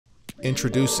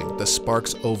Introducing the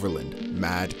Sparks Overland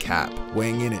Madcap.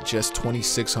 Weighing in at just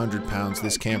 2,600 pounds,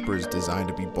 this camper is designed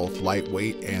to be both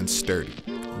lightweight and sturdy.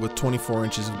 With 24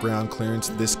 inches of ground clearance,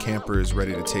 this camper is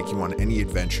ready to take you on any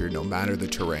adventure, no matter the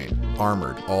terrain.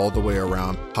 Armored all the way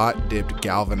around, hot-dipped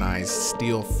galvanized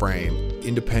steel frame,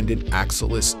 independent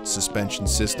axle-less suspension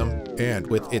system, and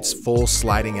with its full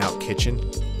sliding-out kitchen,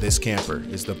 this camper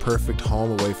is the perfect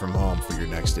home away from home for your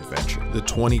next adventure. The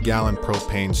 20-gallon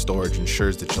propane storage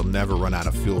ensures that you'll never run out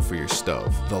of fuel for your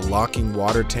stove. The locking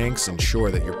water tanks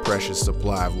ensure that your precious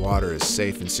supply of water is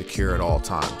safe and secure at all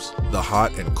times. The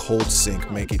hot and cold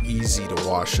sink make it easy to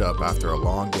wash up after a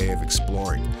long day of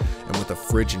exploring. And with a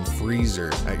fridge and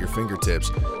freezer at your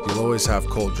fingertips, you'll always have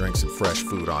cold drinks and fresh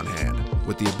food on hand.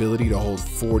 With the ability to hold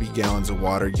 40 gallons of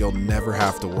water, you'll never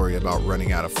have to worry about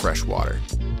running out of fresh water.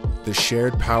 The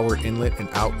shared power inlet and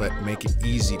outlet make it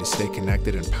easy to stay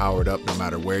connected and powered up no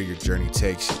matter where your journey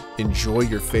takes you. Enjoy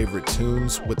your favorite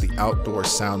tunes with the outdoor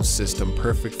sound system,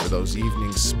 perfect for those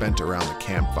evenings spent around the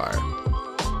campfire.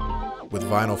 With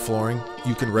vinyl flooring,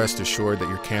 you can rest assured that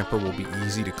your camper will be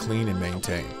easy to clean and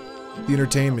maintain. The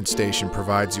entertainment station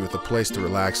provides you with a place to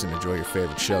relax and enjoy your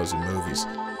favorite shows and movies.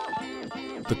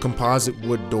 The composite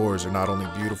wood doors are not only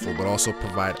beautiful but also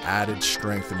provide added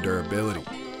strength and durability.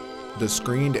 The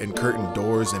screened and curtained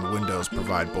doors and windows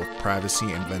provide both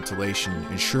privacy and ventilation,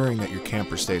 ensuring that your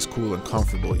camper stays cool and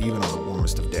comfortable even on the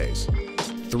warmest of days.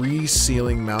 3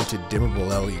 ceiling-mounted dimmable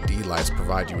LED lights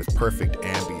provide you with perfect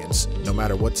ambience, no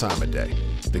matter what time of day.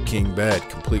 The king bed,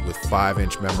 complete with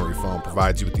 5-inch memory foam,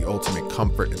 provides you with the ultimate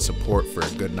comfort and support for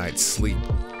a good night's sleep.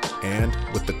 And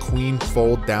with the queen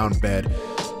fold-down bed,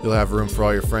 you'll have room for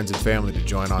all your friends and family to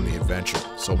join on the adventure.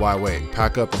 So why wait?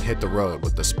 Pack up and hit the road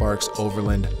with the Sparks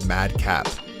Overland Madcap.